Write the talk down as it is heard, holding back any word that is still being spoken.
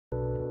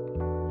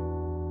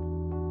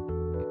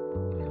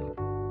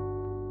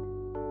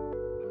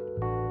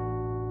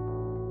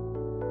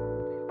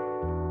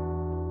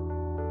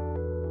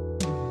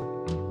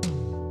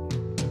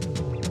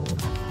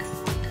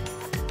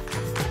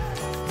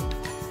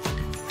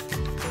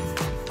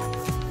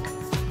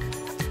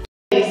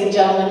and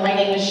gentlemen, my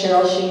name is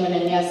Cheryl Shuman,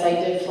 and yes, I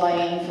did fly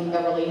in from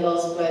Beverly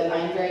Hills, but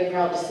I'm very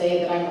proud to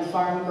say that I'm a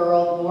farm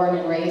girl born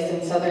and raised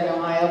in Southern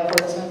Ohio,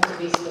 Portsmouth to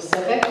be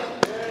specific.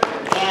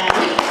 And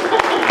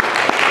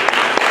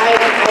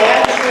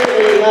I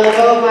absolutely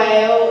love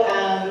Ohio,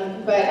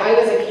 but I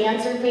was a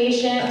cancer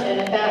patient, and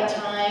at that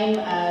time,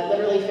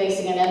 literally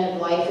facing an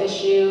end-of-life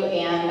issue,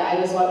 and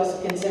I was what was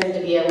considered to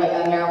be a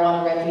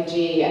marijuana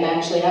refugee, and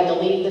actually had to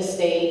leave the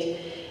state.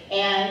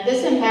 And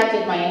this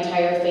impacted my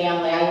entire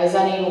family. I was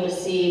unable to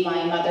see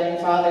my mother and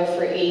father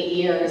for 8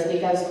 years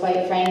because,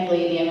 quite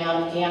frankly, the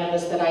amount of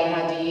cannabis that I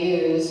had to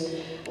use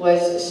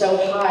was so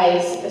high,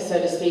 so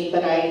to speak,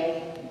 that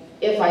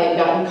if I had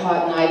gotten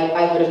caught,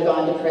 I would have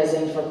gone to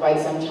prison for quite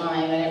some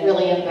time, and it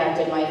really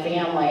impacted my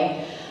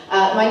family.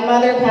 My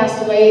mother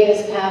passed away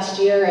this past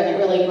year, and it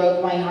really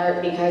broke my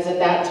heart because at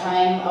that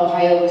time,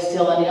 Ohio was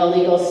still an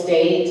illegal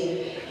state.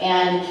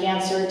 And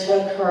cancer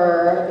took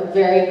her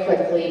very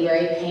quickly,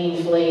 very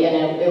painfully,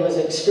 and it was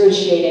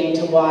excruciating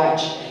to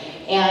watch.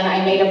 And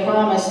I made a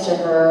promise to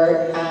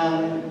her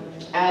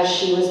as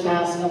she was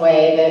passing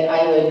away that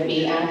I would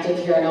be active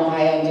here in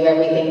Ohio and do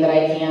everything that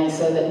I can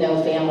so that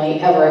no family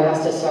ever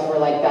has to suffer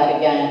like that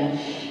again.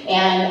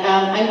 And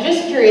I'm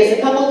just curious,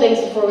 a couple of things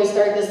before we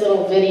start this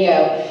little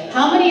video.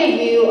 How many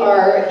of you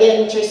are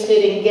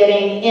interested in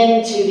getting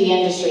into the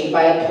industry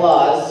by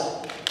applause?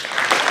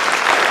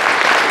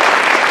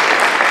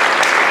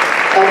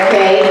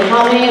 Okay, and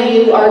how many of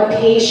you are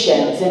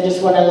patients and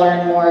just want to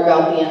learn more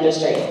about the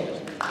industry?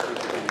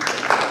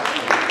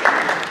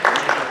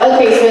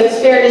 Okay, so it's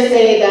fair to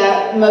say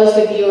that most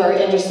of you are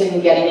interested in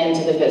getting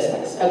into the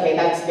business. Okay,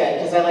 that's good,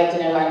 because I like to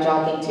know who I'm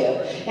talking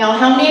to. Now,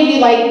 how many of you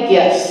like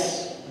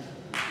gifts?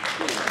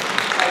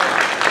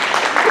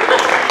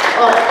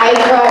 Well, I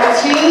brought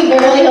 2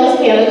 Beverly Hills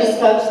Cannabis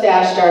Club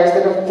stash jars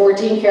that are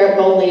 14-karat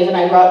gold leaf, and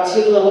I brought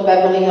 2 little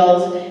Beverly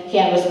Hills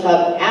Cannabis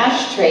Club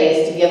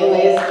ashtrays to give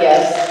away as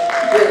gifts.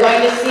 You're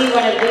going to see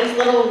one of these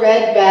little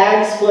red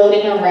bags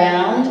floating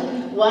around.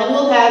 One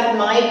will have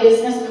my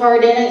business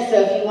card in it,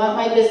 so if you want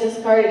my business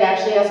card, it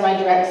actually has my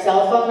direct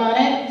cell phone on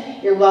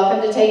it. You're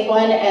welcome to take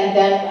one, and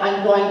then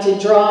I'm going to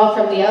draw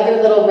from the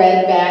other little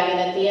red bag, and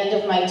at the end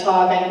of my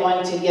talk, I'm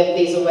going to give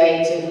these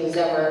away to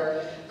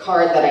whoever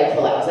card that I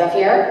pull out. Is that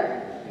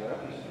fair?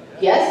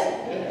 Yes?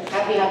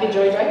 Happy,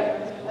 joy? Okay.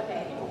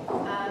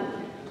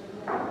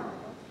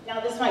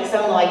 Now this might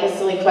sound like a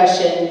silly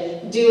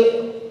question.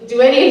 Do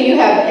any of you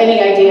have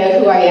any idea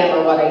who I am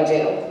or what I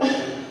do?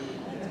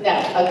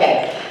 No?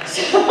 Okay.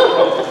 So,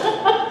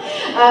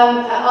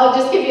 I'll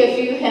just give you a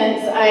few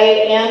hints. I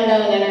am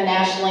known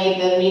internationally.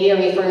 The media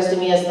refers to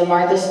me as the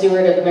Martha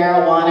Stewart of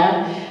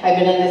marijuana. I've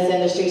been in this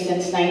industry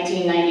since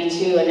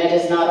 1992, and it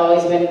has not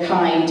always been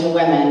kind to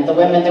women. The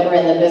women that were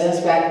in the business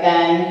back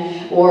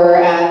then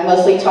were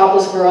mostly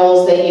topless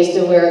girls that used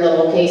to wear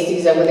little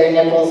pasties over their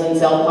nipples and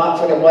sell pot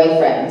for their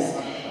boyfriends.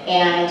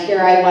 And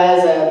here I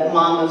was, a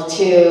mom of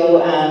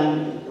 2,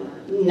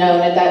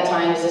 known at that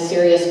time as a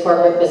serious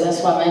corporate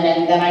businesswoman,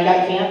 and then I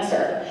got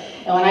cancer.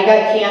 And when I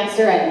got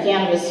cancer and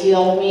cannabis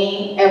healed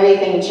me,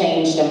 everything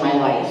changed in my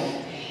life.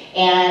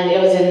 And it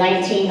was in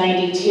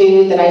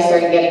 1992 that I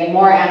started getting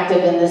more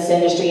active in this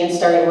industry and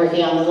started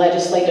working on the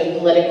legislative,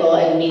 political,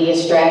 and media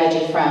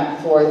strategy front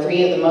for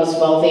 3 of the most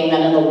wealthy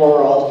men in the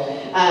world.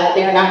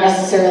 They are not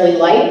necessarily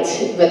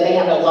liked, but they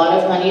had a lot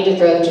of money to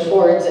throw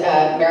towards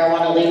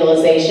marijuana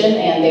legalization,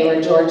 and they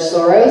were George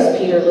Soros,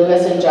 Peter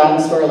Lewis, and John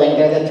Sperling.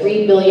 They're the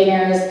 3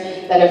 billionaires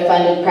that have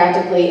funded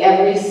practically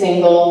every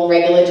single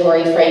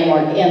regulatory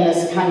framework in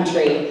this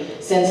country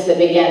since the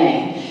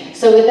beginning.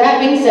 So with that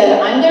being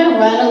said, I'm going to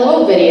run a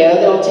little video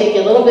that will take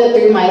you a little bit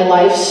through my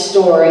life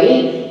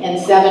story in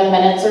 7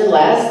 minutes or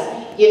less.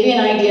 Give you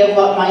an idea of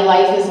what my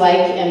life is like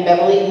in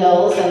Beverly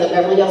Hills and the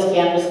Beverly Hills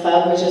Cannabis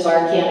Club, which is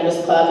our cannabis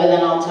club, and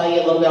then I'll tell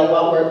you a little bit about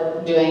what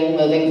we're doing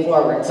moving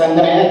forward. So I'm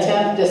going to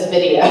attempt this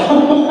video.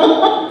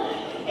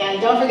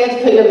 And don't forget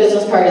to put your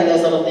business card in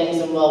those little things,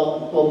 and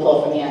we'll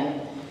pull from the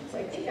end. So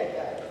I think I got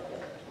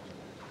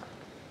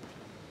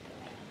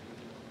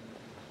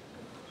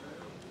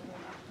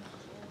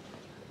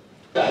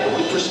it.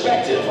 With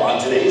perspective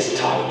on today's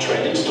top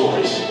trending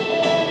stories.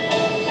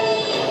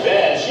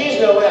 And she's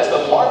known as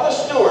the Martha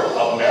Stewart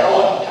of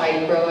marijuana.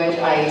 I grow it,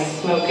 I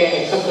smoke it,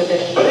 I cook with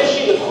it. But is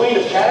she the queen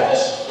of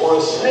cannabis or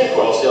a snake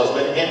oil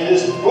salesman in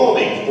this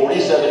booming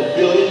 $47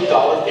 billion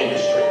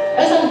industry?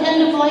 As an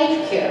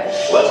end-of-life care.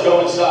 Let's go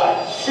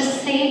inside.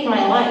 This saved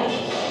my life.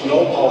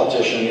 No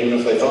politician, even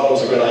if they thought it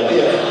was a good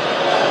idea.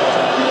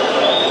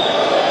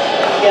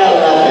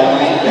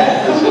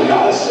 That is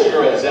not a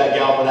cigarette Zach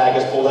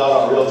Galifianakis pulled out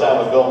on Real Time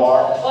with Bill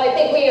Maher. Well, I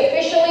think we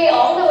officially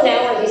all know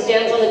now where he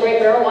stands on the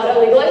great marijuana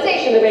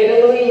legalization debate.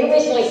 And Louis, you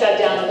recently sat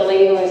down with the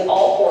lady who is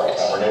all for it.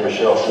 Her name is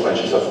Cheryl Shuman.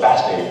 She's a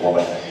fascinating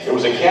woman. It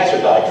was a cancer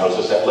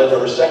diagnosis that led to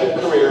her second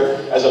career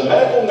as a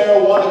medical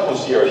marijuana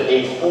concierge,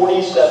 a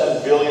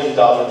 $47 billion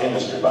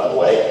industry, by the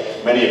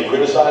way. Many have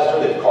criticized her.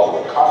 They've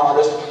called her a con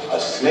artist, a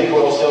snake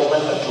oil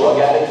salesman, a drug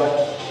addict, but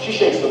she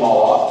shakes them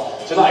all off.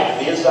 Tonight,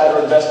 The Insider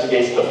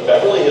investigates the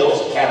Beverly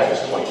Hills Cannabis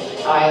Queen.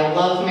 I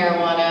love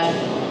marijuana.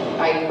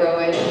 I grow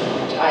it.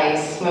 I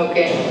smoke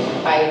it,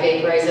 I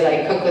vaporize it,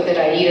 I cook with it,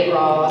 I eat it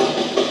raw.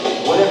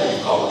 Whatever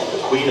you call it, the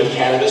queen of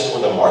cannabis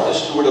or the Martha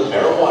Stewart of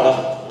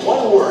marijuana,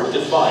 one word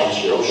defines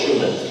Cheryl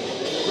Shuman: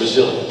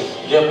 resilient.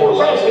 Yeah, more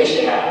life.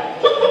 Yeah.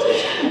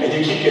 And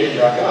you keep getting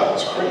back up.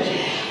 It's crazy.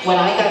 When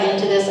I got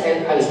into this,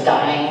 I was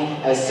dying.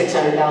 I was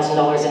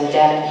 $600,000 in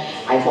debt.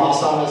 I've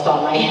lost almost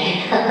all my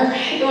hair.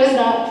 It was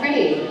not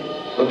pretty.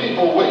 But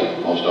people wait,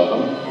 most of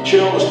them.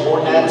 Cheryl was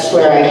born in That's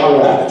where I grew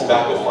up. a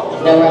tobacco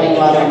farm. No running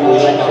water, no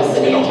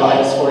electricity until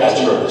I was 14. That's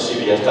her, the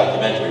CBS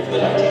documentary from the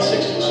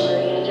 1960s.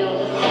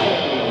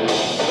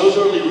 Those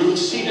early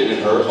roots seeded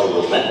in her a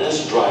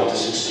relentless drive to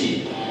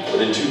succeed. But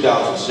in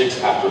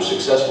 2006, after a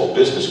successful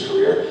business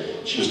career,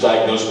 she was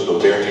diagnosed with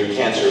ovarian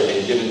cancer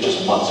and given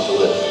just months to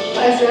live.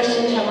 I was rushed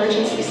into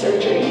emergency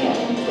surgery,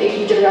 and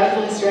they did a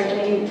radical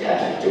hysterectomy,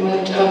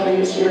 removed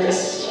ovaries,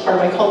 uterus, part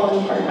of my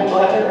colon, part of my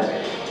bladder.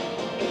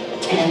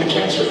 And the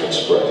cancer had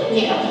spread.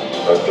 Yeah.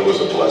 But there was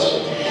a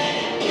blessing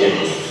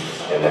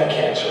in that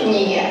cancer.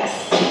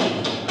 Yes.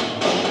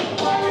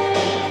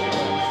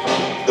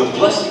 The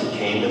blessing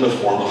came in the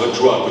form of a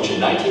drug which in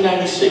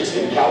 1996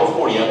 in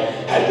California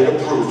had been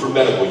approved for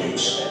medical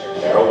use: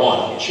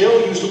 marijuana.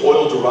 Cheryl used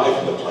oil derived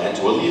from the plant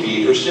to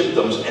alleviate her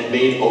symptoms and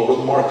made a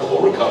remarkable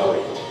recovery.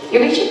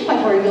 You reach a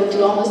point where you'll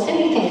do almost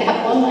anything to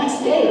have one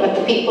last day with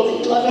the people that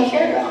you love and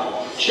care about.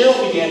 Cheryl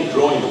began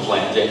growing the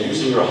plant, and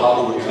using her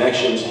Hollywood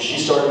connections, she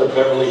started a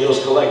Beverley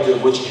Hills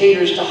collective which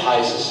caters to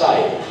high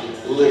society.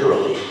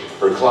 Literally.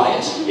 Her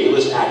clients,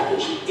 A-list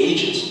actors,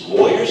 agents,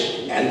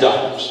 lawyers, and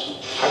doctors.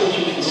 How did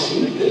you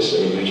conceive this? I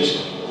mean, you're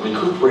just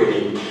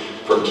recuperating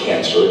from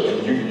cancer,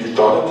 and you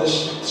thought of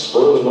this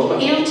spur of the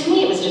moment? You know, to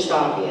me it was just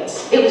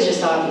obvious. It was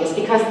just obvious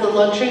because the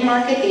luxury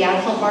market, the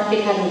affluent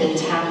market hadn't been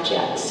tapped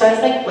yet. So I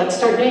was like, let's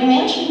start doing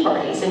mansion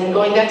parties and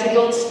going back to the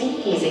old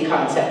speakeasy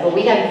concept where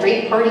we had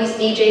great parties,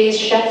 DJs,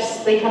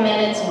 chefs, they come in,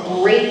 it's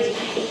great.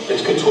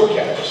 It's couture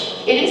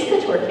cannabis. It is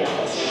couture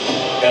cannabis.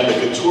 And the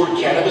couture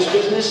cannabis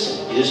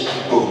business is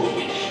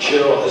booming.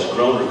 Cheryl has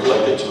grown her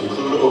collective to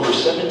include over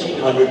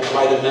 1,700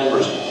 private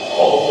members,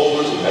 all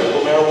holders of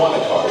medical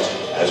marijuana cards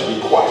as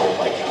required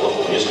by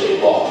California state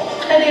law.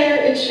 Hi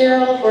there, it's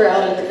Cheryl. We're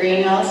out at the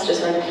greenhouse,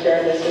 just wanted to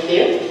share this with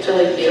you. It's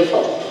really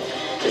beautiful,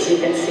 as you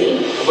can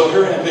see. But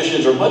her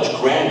ambitions are much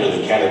grander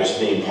than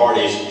cannabis-themed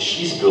parties.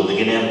 She's building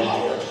an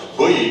empire,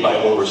 buoyed by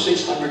over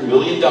 $600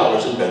 million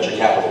in venture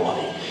capital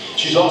money.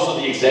 She's also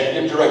the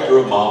executive director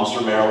of Moms for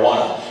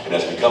Marijuana and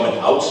has become an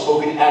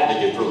outspoken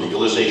advocate for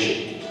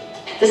legalization.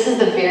 This is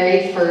the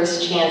very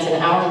first chance in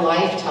our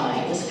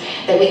lifetimes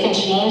that we can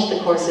change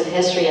the course of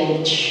history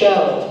and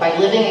show by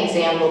living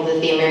example that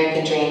the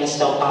American dream is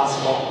still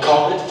possible.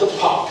 Call it the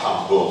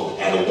pop-com boom,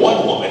 and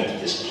one woman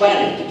is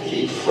planning to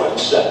be front and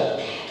center.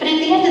 But at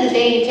the end of the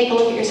day, you take a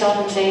look at yourself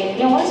and say,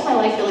 you know, what does my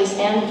life really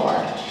stand for?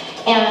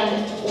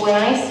 And when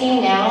I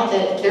see now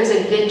that there's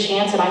a good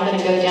chance that I'm going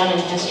to go down in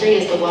history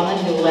as the woman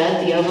who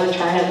led the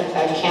overturn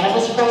of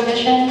cannabis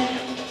prohibition,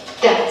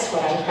 that's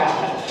what I'm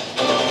proud of.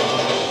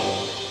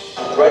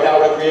 Right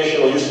now,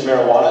 recreational use of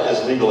marijuana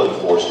is legal in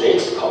 4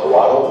 states: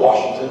 Colorado,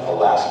 Washington,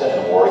 Alaska,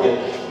 and Oregon.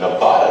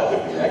 Nevada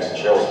could be next. And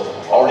Cheryl's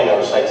already got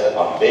her sights set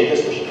on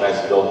Vegas, where she plans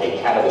to build a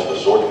cannabis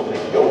resort and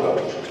a yoga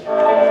retreat.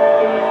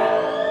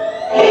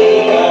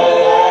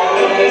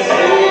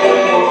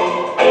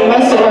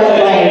 Most of our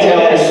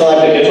clientele are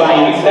celebrity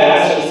clients.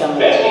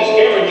 Besties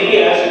Cameron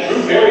Diaz and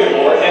Drew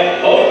Barrymore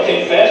have both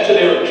confessed to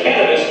their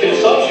cannabis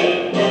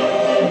consumption.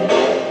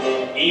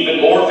 Even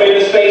more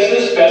famous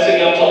faces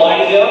fessing up to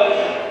lighting up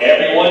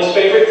everyone's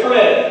favorite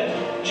friend,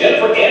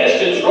 Jennifer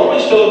Aniston's Rolling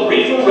Stone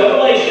reefer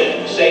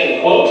revelation,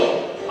 saying, quote,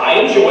 "I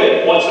enjoy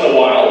it once in a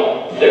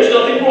while. There's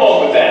nothing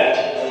wrong with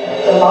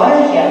that." The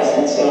modern cannabis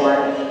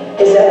consumer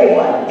is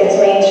everyone. It's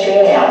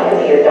mainstream now. It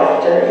could be your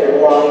doctor,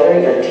 your lawyer,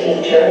 your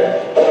teacher,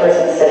 the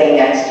person sitting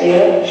next to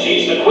you.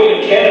 She's the queen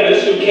of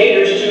cannabis who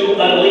caters to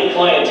an elite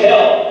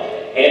clientele.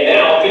 And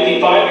now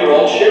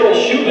 55-year-old Cheryl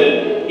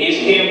Shuman is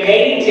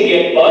campaigning to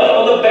get Bud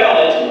on the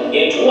ballot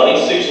in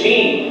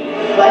 2016.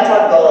 My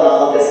top goal in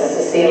all of this is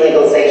to see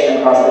legalization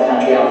across the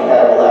country on a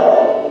federal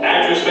level.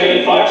 Actress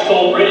Megan Fox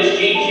told British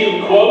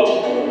GQ, quote,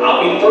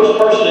 "I'll be the first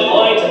person in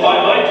line to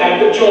buy my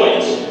pack of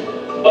joints."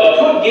 But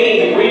could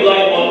getting the green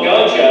light on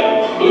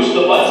ganja boost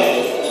the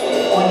budget?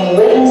 When you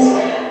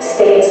witness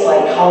states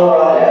like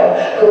Colorado,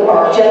 who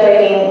are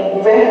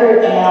generating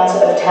record amounts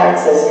of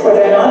taxes, where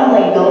they're not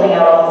only building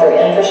out all of their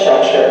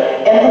infrastructure,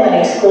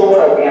 implementing school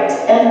programs,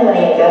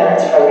 implementing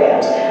veterans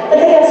programs, but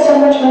they have so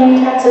much money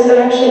in taxes,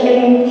 they're actually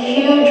getting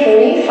huge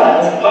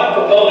refunds. Pot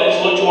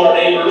proponents look to our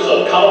neighbors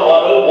of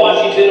Colorado,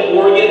 Washington,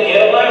 Oregon,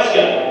 and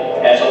Alaska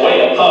as a way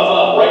to puff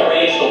up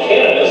recreational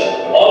cannabis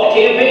on the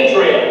campaign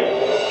trail.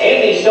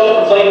 And the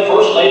self-proclaimed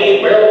First Lady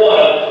of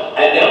Marijuana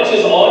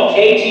announces on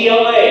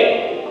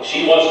KTLA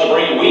she wants to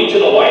bring weed to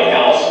the White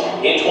House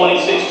in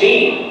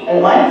 2016.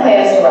 And my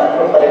plan is to run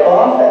for political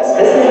office.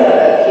 This is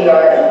a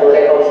PR and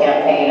political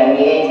campaign, a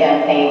media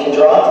campaign to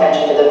draw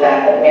attention to the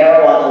fact that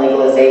marijuana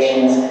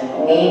legalizations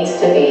needs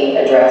to be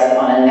addressed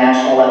on a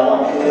national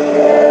level.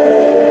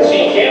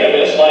 See,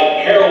 cannabis,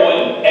 like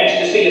heroin,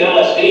 ecstasy, and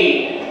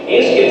LSD,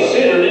 is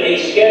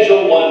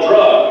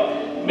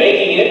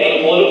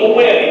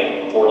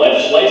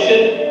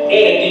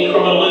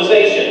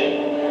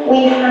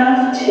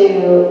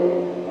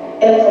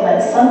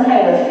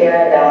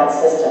fair and balanced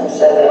system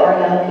so that our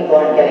young people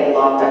aren't getting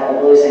locked up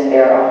and losing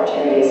their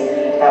opportunities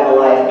to have a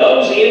life.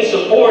 Those in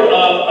support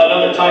of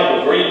another type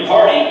of Green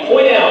Party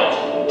point out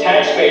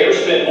taxpayers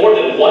spend more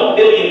than $1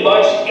 billion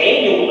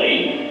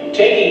annually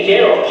taking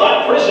care of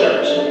pot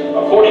prisoners,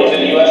 according to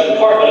the U.S.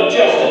 Department of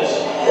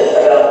Justice.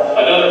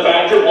 Another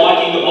factor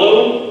blocking the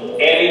bloom,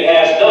 and it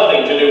has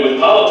nothing to do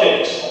with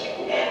politics.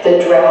 The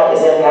drought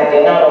is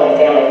impacting not only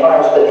family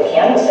farms, but the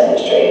cannabis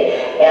industry.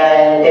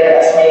 And they're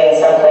estimating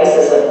in some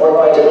places that we're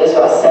going to lose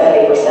about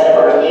 70% of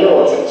our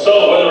yields.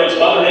 So whether it's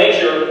Mother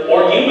Nature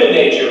or human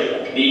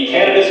nature, the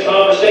cannabis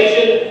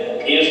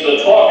conversation is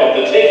the talk of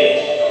the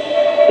ticket.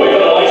 With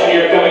an election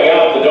year coming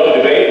up, the no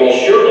debate will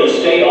surely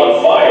stay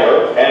on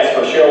fire. As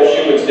for Cheryl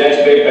Shuman's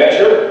next big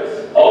venture,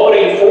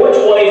 opening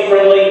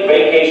 420-friendly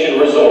vacation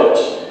resorts.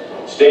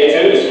 Stay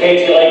tuned as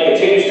KTLA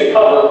continues to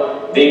cover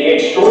the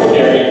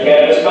extraordinary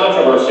cannabis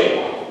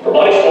controversy. For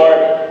Money Smart,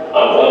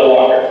 I'm Glenn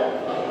Walker.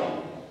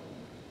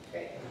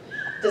 Great.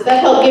 Does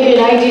that help give you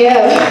an idea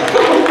of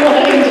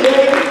what I'm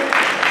doing?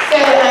 So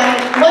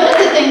one of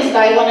the things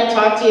that I want to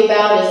talk to you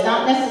about is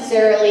not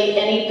necessarily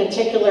any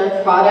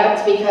particular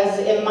product, because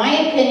in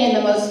my opinion,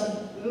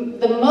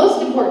 the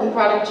most important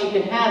product you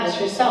can have is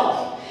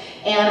yourself.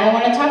 And I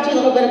want to talk to you a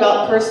little bit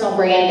about personal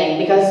branding,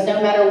 because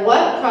no matter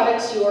what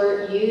products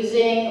you're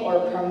using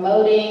or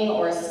promoting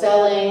or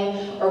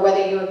selling, or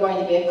whether you're going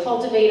to be a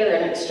cultivator,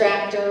 an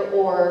extractor,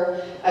 or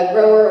a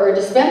grower or a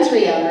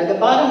dispensary owner, the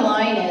bottom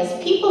line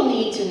is people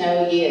need to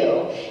know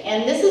you.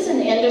 And this is an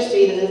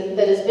industry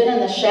that has been in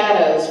the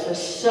shadows for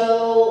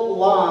so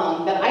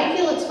long that I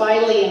feel it's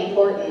vitally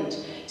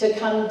important to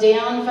come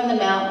down from the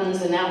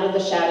mountains and out of the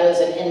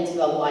shadows and into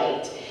the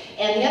light.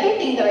 And the other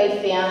thing that I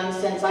found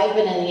since I've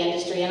been in the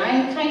industry, and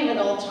I'm kind of an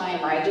old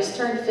timer, I just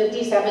turned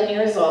 57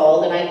 years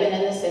old, and I've been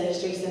in this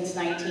industry since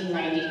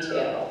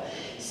 1992.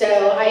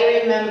 So I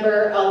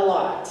remember a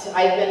lot.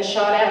 I've been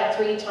shot at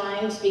 3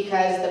 times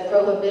because the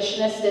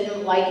prohibitionists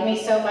didn't like me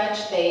so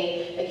much.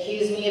 They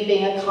accused me of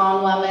being a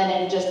con woman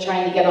and just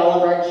trying to get all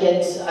of our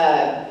kids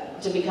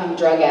to become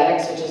drug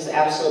addicts, which is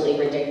absolutely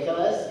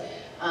ridiculous.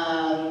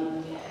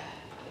 And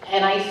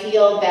I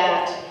feel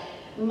that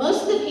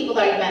most of the people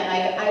that I've met,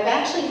 and I've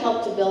actually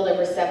helped to build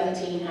over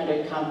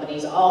 1,700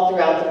 companies all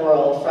throughout the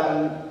world,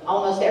 from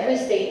almost every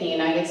state in the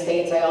United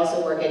States. I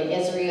also work in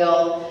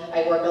Israel.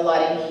 I work a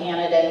lot in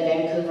Canada, in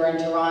Vancouver, and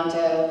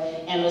Toronto,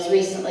 and was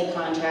recently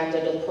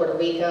contracted with Puerto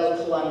Rico,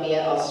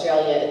 Colombia,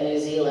 Australia, and New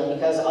Zealand,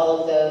 because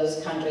all of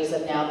those countries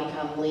have now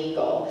become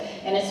legal.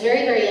 And it's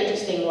very, very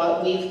interesting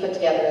what we've put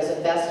together as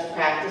a best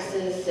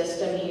practices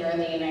system here in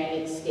the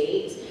United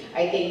States.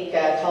 I think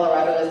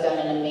Colorado has done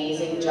an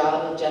amazing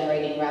job of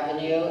generating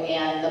revenue,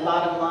 and the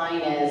bottom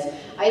line is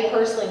I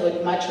personally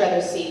would much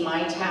rather see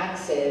my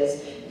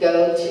taxes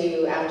go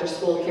to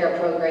after-school care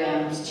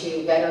programs,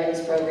 to veterans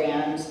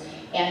programs,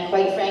 and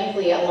quite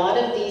frankly, a lot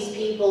of these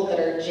people that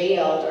are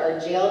jailed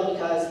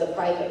because the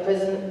private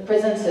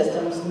prison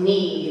systems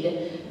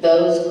need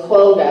those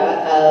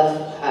quota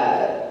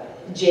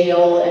of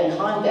jail and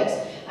convicts.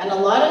 And a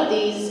lot of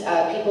these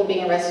people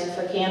being arrested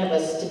for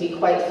cannabis, to be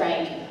quite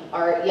frank,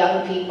 are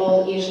young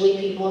people, usually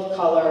people of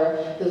color,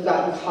 who've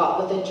gotten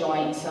caught with a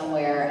joint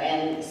somewhere,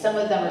 and some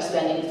of them are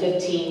spending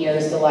 15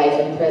 years to life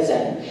in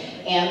prison.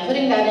 And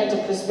putting that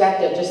into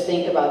perspective, just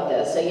think about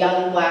this. A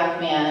young black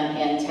man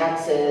in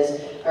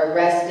Texas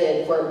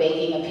arrested for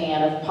baking a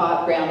pan of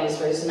pot brownies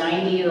for his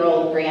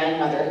 90-year-old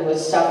grandmother who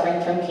was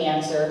suffering from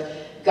cancer,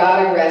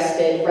 got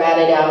arrested,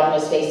 ratted out, and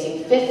was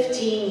facing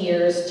 15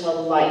 years to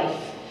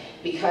life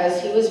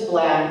because he was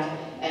black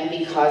and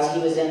because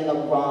he was in the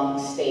wrong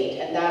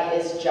state. And that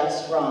is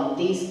just wrong.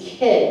 These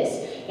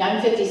kids,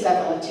 I'm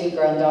 57 with 2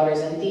 grown daughters,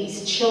 and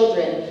these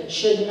children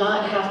should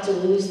not have to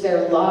lose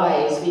their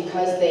lives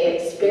because they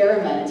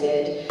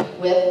experimented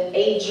with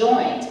a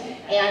joint.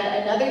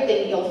 And another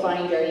thing you'll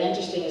find very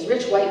interesting is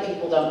rich white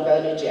people don't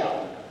go to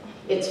jail.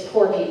 It's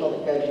poor people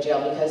that go to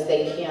jail because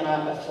they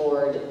cannot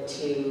afford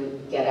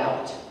to get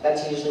out.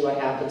 That's usually what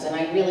happens. And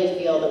I really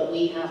feel that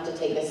we have to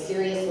take a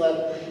serious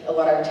look at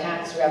what our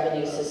tax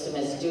revenue system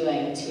is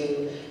doing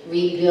to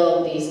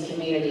rebuild these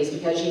communities,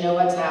 because you know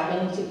what's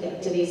happening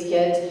to these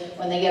kids?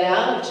 When they get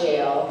out of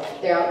jail,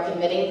 they're out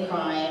committing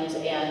crimes,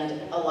 and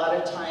a lot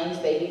of times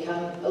they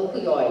become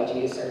opioid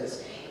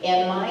users.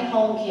 In my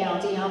home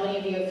county, how many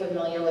of you are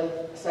familiar with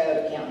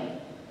Scioto County?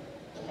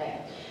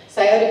 Okay.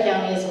 Scioto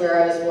County is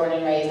where I was born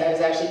and raised. I was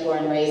actually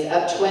born and raised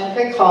up Twin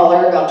Creek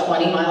Holler, about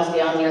 20 miles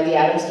down near the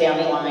Adams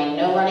County line.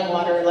 No running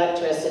water,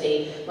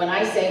 electricity. When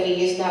I say we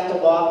used to have to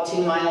walk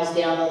 2 miles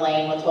down the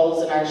lane with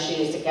holes in our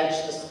shoes to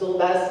catch the school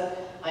bus,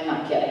 I'm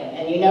not kidding.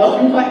 And you know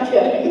I'm not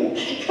kidding,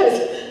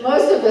 because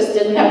most of us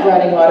didn't have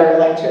running water or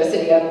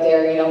electricity up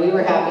there. You know, we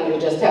were happy to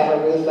just have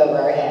a roof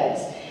over our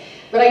heads.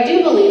 But I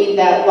do believe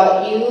that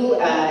what you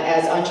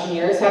as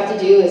entrepreneurs have to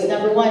do is,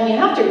 number one, you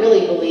have to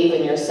really believe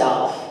in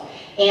yourself.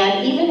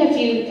 And even if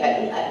you,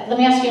 let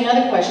me ask you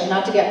another question,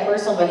 not to get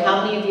personal, but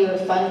how many of you are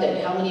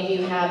funded? How many of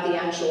you have the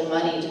actual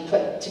money to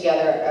put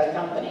together a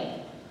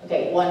company?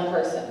 Okay, 1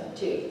 person,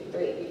 2,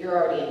 3, you're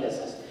already in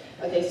business.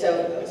 Okay,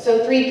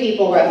 so 3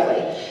 people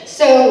roughly.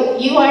 So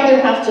you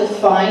either have to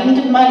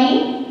find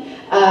money,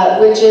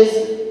 which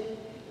is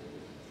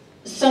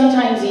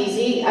sometimes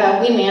easy.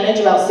 We manage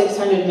about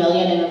 $600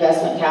 million in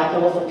investment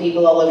capital for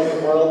people all over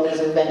the world.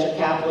 These are venture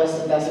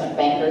capitalists, investment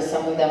bankers.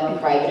 Some of them are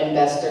private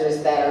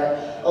investors that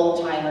are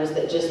old-timers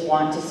that just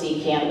want to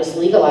see cannabis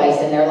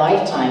legalized in their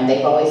lifetime.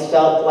 They've always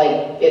felt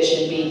like it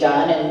should be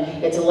done,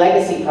 and it's a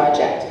legacy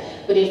project.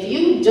 But if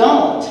you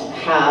don't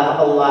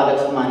have a lot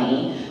of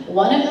money,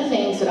 one of the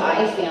things that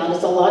I found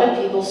is a lot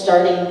of people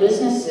starting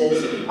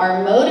businesses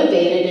are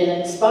motivated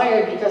and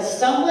inspired because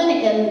someone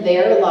in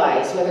their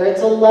lives, whether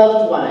it's a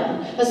loved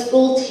one, a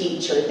school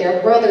teacher, their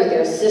brother,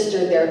 their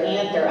sister, their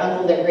aunt, their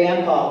uncle, their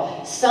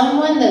grandpa,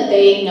 someone that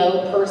they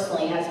know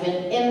personally has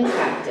been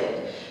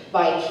impacted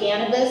by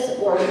cannabis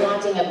or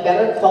wanting a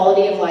better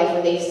quality of life,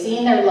 or they've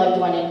seen their loved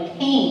one in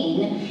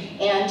pain,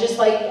 and just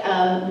like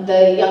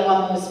the young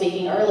woman was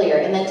speaking earlier,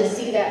 and then to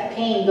see that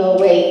pain go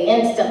away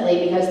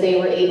instantly because they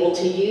were able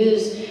to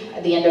use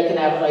the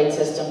endocannabinoid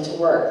system to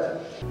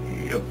work.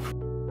 Yep.